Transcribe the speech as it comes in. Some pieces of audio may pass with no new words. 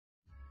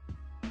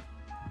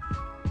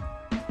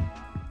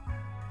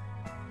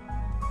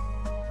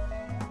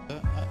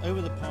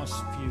Over the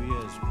past few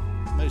years,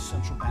 most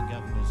central bank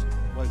governors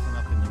have woken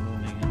up in the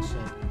morning and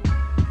said,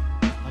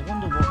 I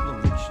wonder what the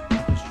rich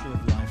tapestry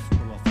of life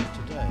will offer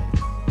today.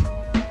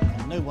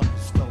 And no one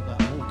has felt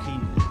that more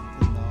keenly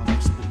than our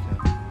next speaker,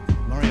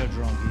 Mario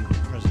Draghi, the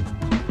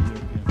President of the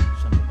European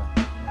Central Bank.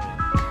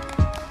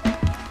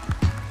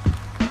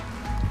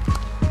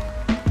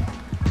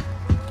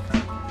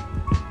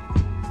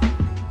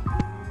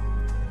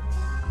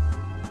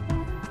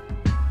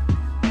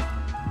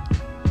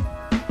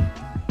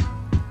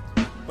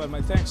 Well,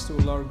 my thanks to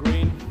Laura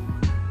Green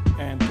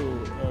and to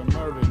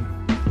Mervyn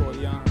for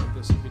the honor of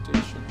this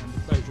invitation and the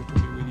pleasure to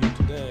be with you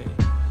today.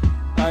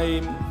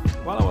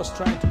 While I was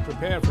trying to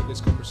prepare for this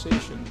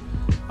conversation,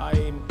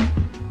 I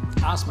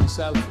asked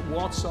myself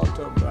what sort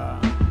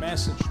of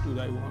message do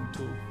I want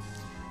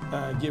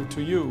to give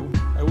to you.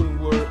 I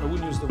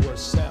wouldn't use the word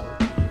sell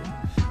to you,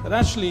 but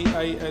actually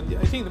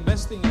I think the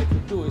best thing I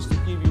could do is to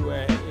give you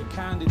a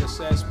candid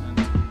assessment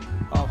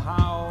of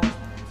how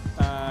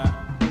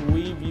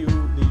we view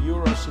the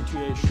Euro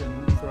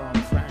situation from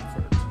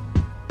Frankfurt.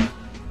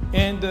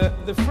 And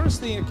the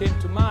first thing that came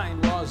to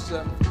mind was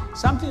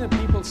something that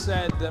people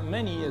said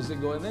many years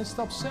ago and then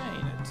stopped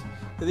saying it.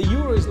 The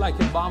Euro is like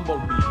a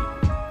bumblebee,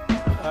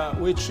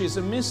 which is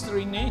a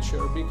mystery in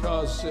nature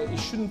because it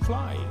shouldn't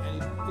fly,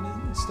 and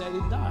instead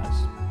it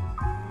does.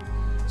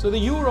 So the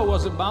Euro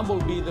was a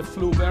bumblebee that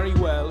flew very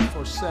well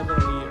for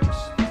several years.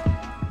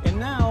 And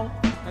now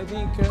I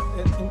think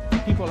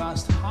people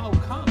asked, how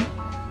come?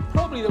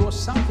 Probably there was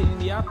something in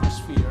the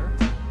atmosphere,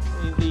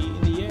 in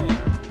the air,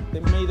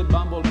 that made the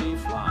bumblebee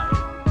fly.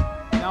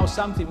 Now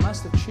something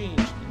must have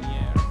changed in the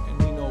air, and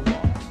we know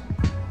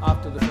what,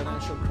 after the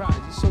financial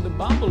crisis. So the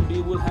bumblebee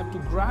will have to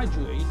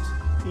graduate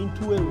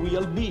into a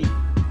real bee,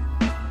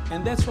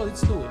 and that's what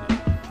it's doing.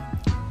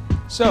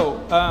 So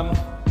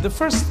the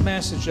first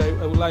message I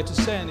would like to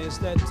send is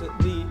that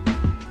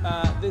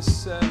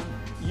this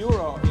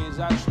Euro is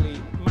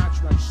actually much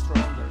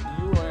stronger.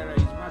 The Euro area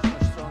is much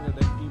stronger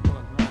than people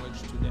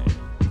acknowledge today.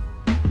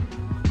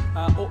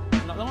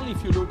 Not only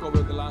if you look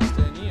over the last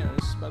 10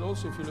 years, but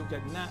also if you look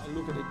at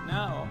it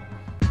now,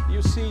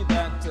 you see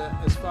that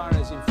as far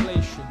as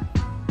inflation,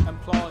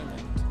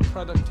 employment,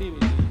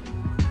 productivity,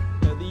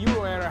 the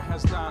Euro area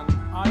has done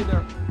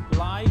either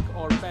like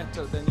or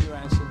better than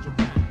US and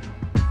Japan.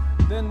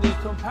 Then the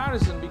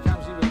comparison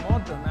becomes even more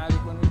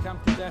dramatic when we come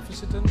to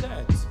deficit and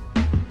debt.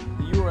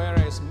 The Euro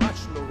area is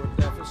much lower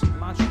deficit,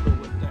 much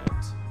lower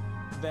debt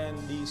than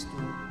these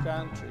two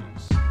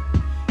countries.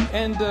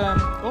 And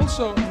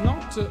also,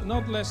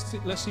 not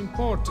less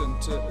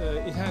important,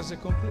 it has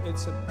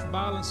it's a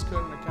balanced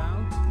current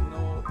account,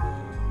 no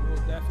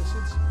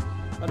deficits,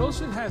 but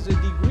also it has a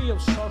degree of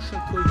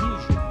social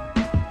cohesion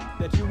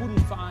that you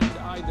wouldn't find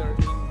either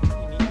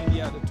in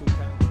the other two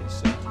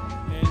countries.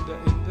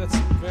 And that's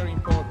a very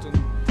important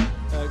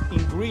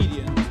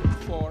ingredient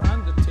for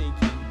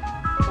undertaking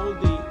all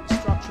the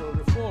structural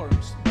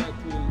reforms that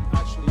will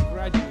actually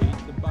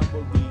graduate the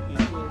bumblebee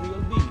into a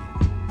real bee.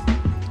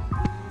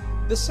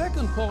 The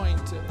second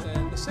point,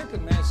 the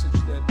second message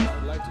that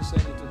I'd like to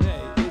send you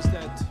today is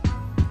that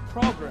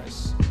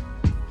progress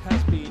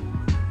has been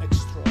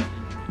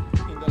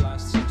extraordinary in the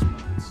last 6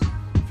 months.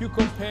 If you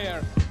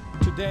compare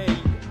today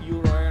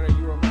Euro area,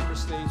 Euro member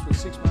states with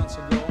 6 months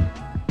ago,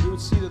 you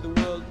would see that the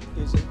world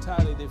is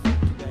entirely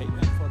different today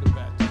and for the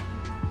better.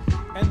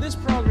 And this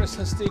progress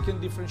has taken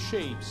different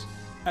shapes.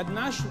 At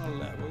national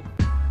level,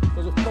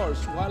 because of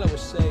course, while I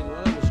was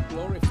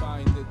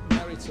glorifying the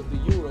merits of the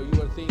Euro, you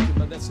were thinking,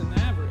 but that's an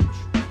average.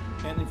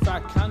 And in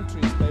fact,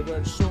 countries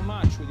diverge so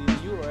much within the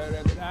Euro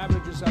area that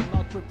averages are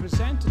not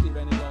representative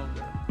any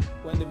longer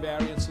when the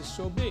variance is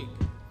so big.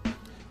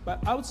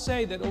 But I would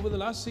say that over the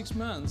last 6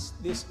 months,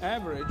 this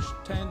average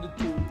tended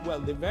to, well,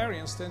 the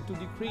variance tended to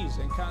decrease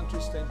and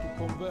countries tend to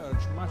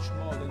converge much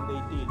more than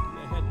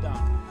they had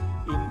done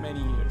in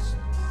many years.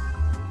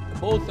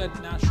 Both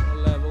at national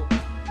level,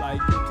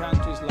 like in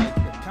countries like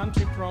the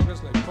country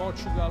progress, like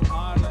Portugal,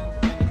 Ireland,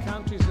 and the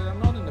countries that are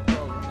not in the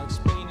program, like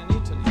Spain and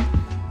Italy.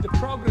 The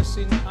progress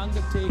in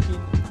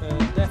undertaking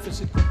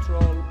deficit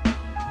control,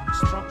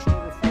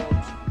 structural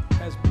reforms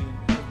has been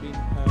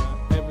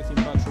everything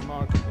but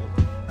remarkable.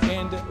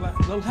 And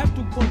they'll have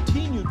to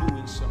continue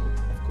doing so,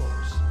 of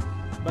course.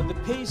 But the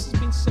pace has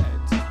been set,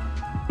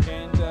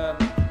 and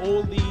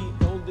all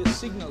the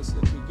signals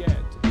that we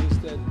get is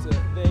that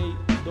they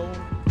don't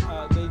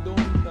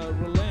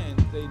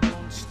relent, they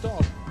don't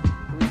stop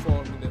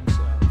reforming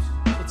themselves.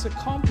 It's a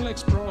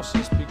complex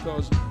process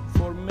because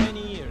for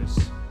many years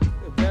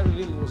very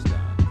little was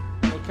done.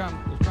 We'll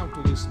come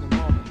to this in a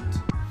moment.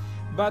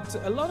 But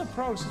a lot of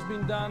progress has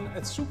been done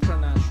at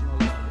supranational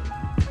level.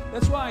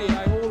 That's why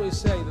I always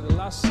say that the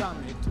last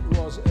summit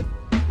was a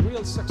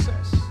real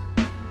success.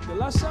 The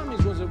last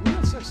summit was a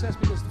real success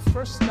because the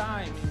first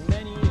time in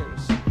many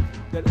years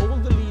that all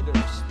the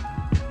leaders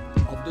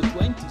of the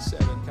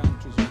 27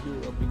 countries of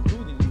Europe,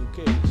 including the UK,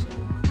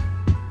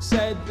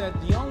 said that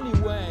the only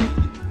way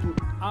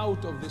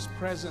out of this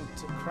present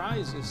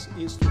crisis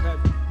is to have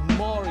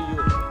more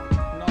Europe,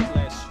 not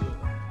less Europe.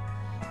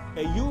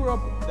 A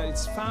Europe that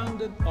is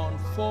founded on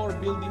 4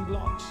 building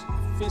blocks: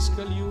 a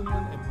fiscal union,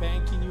 a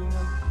banking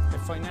union, a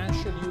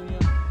financial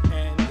union,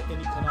 and an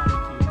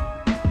economic union.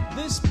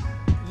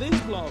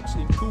 These blocks,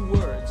 in 2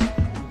 words,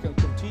 we can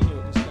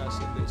continue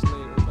discussing this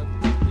later, but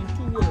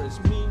in 2 words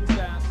mean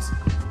that,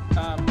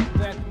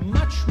 that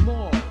much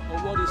more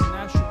of what is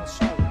national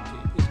sovereignty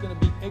is going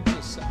to be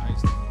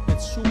exercised at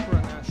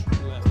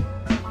supranational level.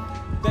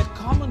 That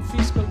common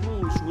fiscal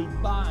rules will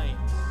bind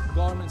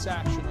government's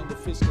action on the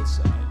fiscal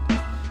side.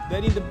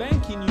 That in the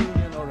banking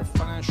union or a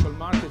financial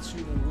markets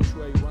union, which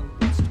way one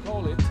wants to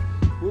call it,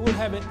 we will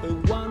have a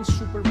one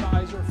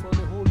supervisor for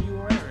the whole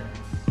euro area.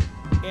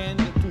 And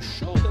to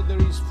show that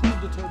there is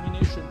full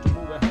determination to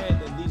move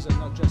ahead, and these are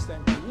not just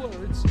empty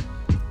words,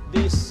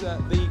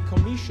 the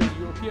Commission, the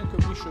European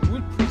Commission,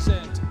 will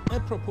present a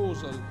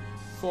proposal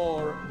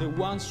for the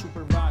one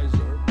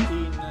supervisor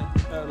in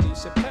early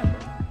September,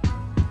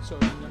 so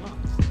in a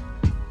month.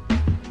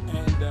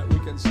 And we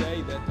can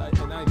say that,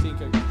 and I think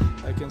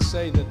I can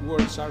say that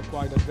works are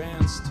quite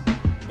advanced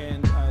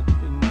and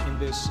in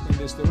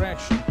this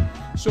direction.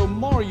 So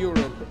more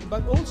Europe,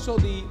 but also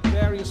the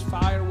various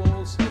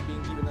firewalls have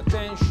been given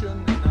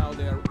attention, and now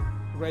they are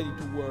ready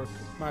to work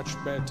much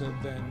better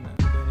than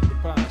in the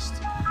past.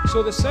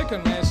 So the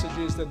second message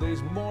is that there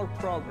is more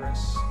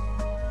progress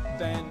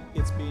than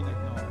it's being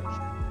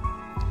acknowledged.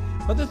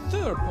 But the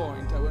third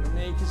point I want to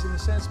make is, in a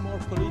sense, more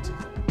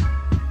political.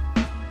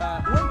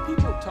 When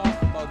people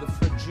talk about the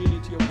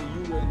fragility of the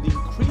euro and the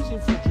increasing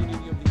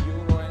fragility of the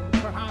euro and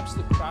perhaps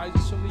the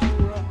crisis of the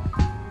euro,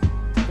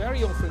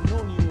 very often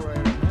non-euro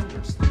area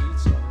member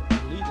states or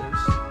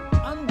leaders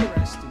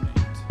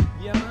underestimate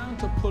the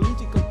amount of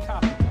political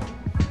capital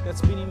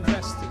that's been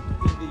invested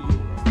in the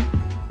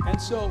euro. And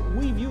so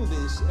we view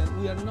this,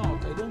 and we are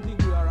not, I don't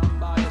think we are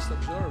unbiased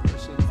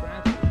observers in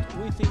Frankfurt.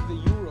 We think the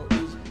euro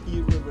is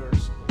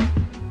irreversible.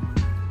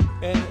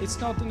 And it's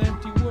not an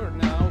empty word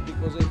now,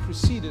 because I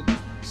preceded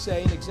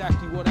saying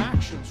exactly what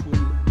actions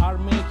are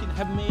making,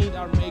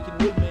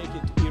 will make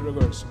it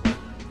irreversible.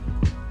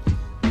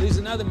 There is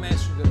another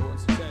message that I want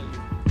to tell you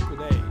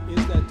today,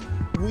 is that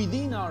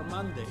within our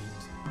mandate,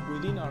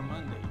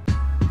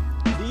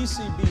 the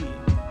ECB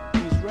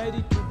is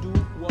ready to do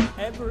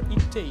whatever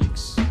it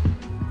takes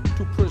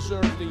to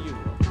preserve the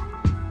euro.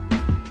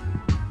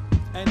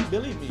 And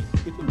believe me,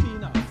 it will be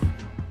enough.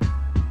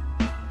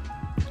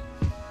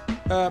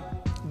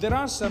 There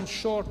are some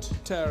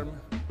short-term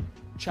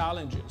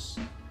challenges,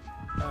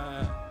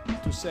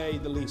 to say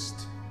the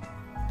least.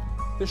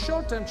 The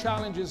short-term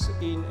challenges,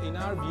 in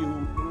our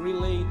view,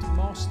 relate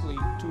mostly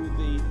to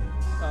the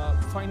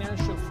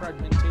financial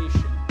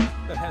fragmentation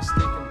that has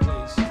taken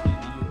place in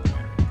the euro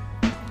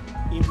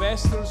area.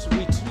 Investors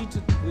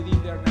retreated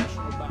within their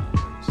national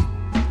boundaries.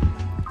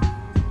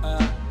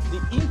 The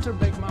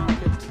interbank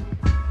market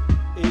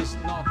is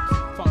not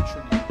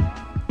functioning.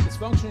 It's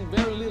functioning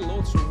very little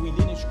also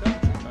within each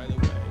country, by the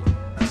way.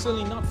 It's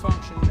certainly not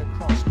functioning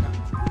across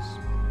countries.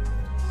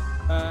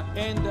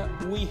 And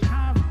we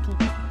have to,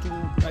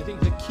 I think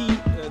the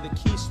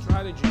key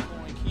strategy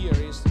point here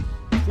is,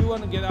 if we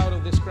want to get out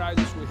of this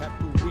crisis, we have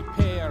to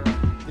repair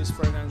this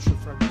financial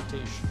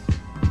fragmentation.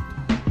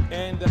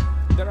 And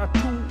there are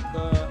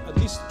at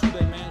least two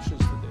dimensions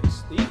to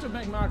this. The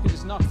interbank market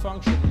is not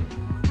functioning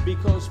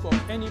because for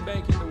any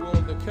bank in the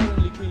world, the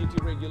current liquidity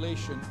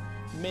regulation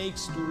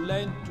makes to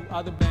lend to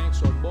other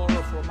banks or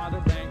borrow from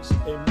other banks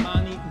a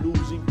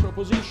money-losing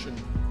proposition.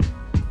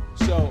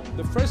 So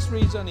the first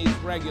reason is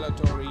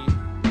regulatory.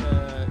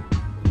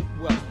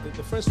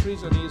 The first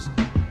reason is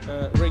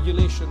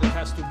regulation that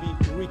has to be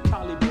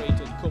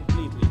recalibrated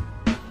completely.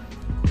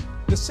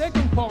 The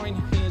second point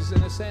is,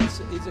 in a sense,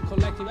 is a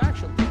collective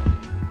action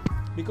problem,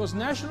 because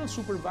national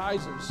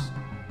supervisors,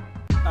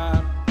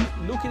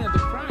 looking at the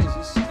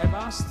crisis, have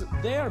asked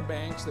their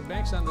banks, the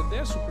banks under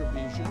their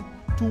supervision,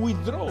 to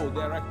withdraw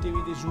their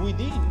activities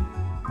within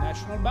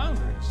national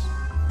boundaries.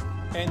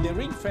 And they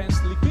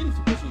ring-fence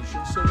liquidity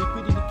positions, so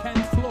liquidity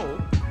can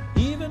flow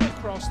even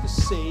across the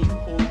same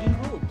holding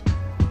group,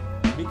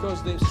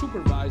 because the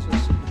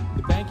supervisors,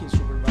 the banking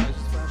supervisors,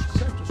 the financial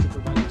sector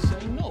supervisors,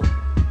 say no.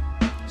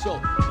 So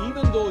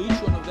even though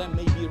each one of them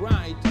may be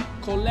right,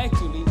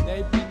 collectively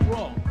they've been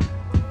wrong.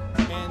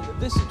 And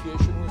this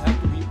situation will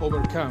have to be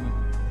overcome,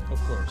 of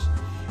course.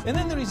 And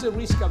then there is a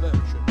risk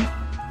aversion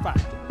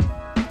factor.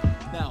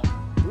 Now,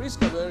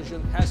 risk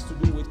aversion has to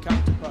do with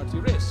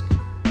counterparty risk.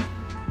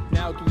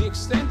 Now, to the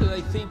extent that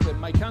I think that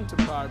my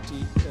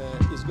counterparty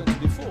is going to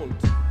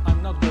default,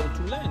 I'm not going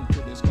to lend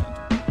to this counterparty.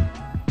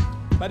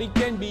 But it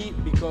can be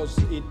because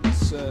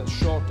it's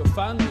short of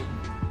funding.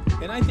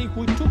 And I think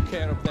we took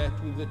care of that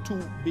with the two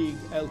big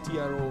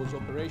LTROs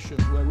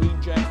operations, where we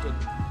injected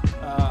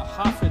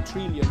 $500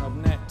 billion of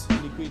net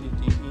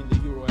liquidity in the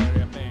euro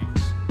area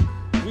banks.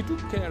 We took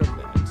care of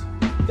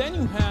that. Then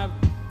you have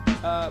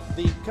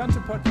the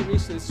counterparty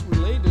risk is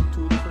related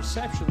to the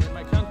perception that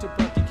my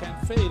counterparty can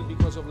fail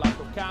because of lack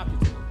of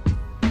capital.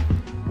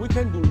 We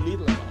can do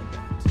little about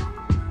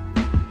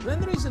that. Then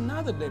there is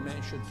another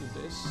dimension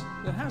to this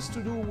that has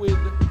to do with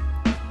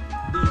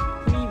the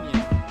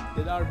premium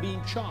that are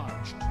being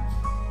charged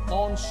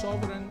on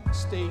sovereign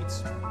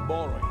states'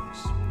 borrowings.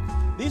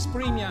 These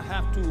premia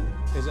have to,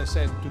 as I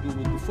said, to do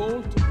with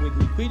default, with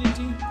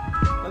liquidity,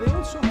 but they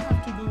also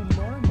have to do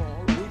more and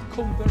more with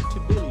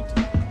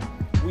convertibility,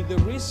 with the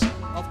risk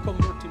of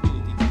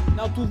convertibility.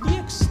 Now, to the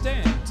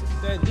extent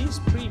that these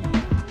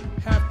premia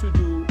have to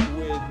do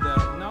with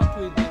not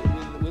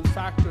with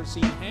factors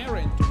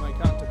inherent to my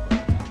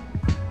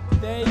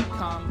counterparty, they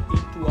come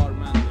into our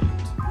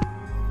mandate.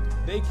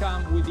 They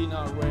come within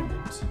our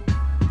remit.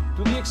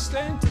 To the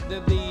extent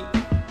that the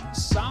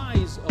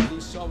size of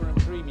these sovereign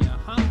premia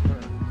hamper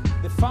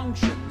the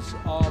functions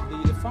of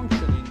the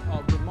functioning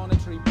of the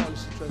monetary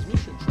policy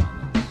transmission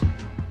channels,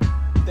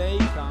 they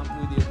come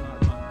within our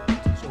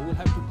mandate. So we'll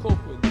have to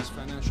cope with this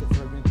financial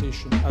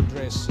fragmentation,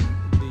 addressing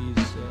these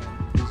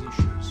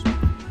issues.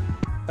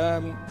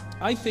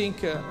 I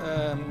think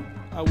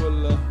I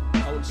will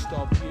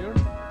stop here.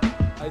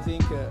 I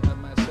think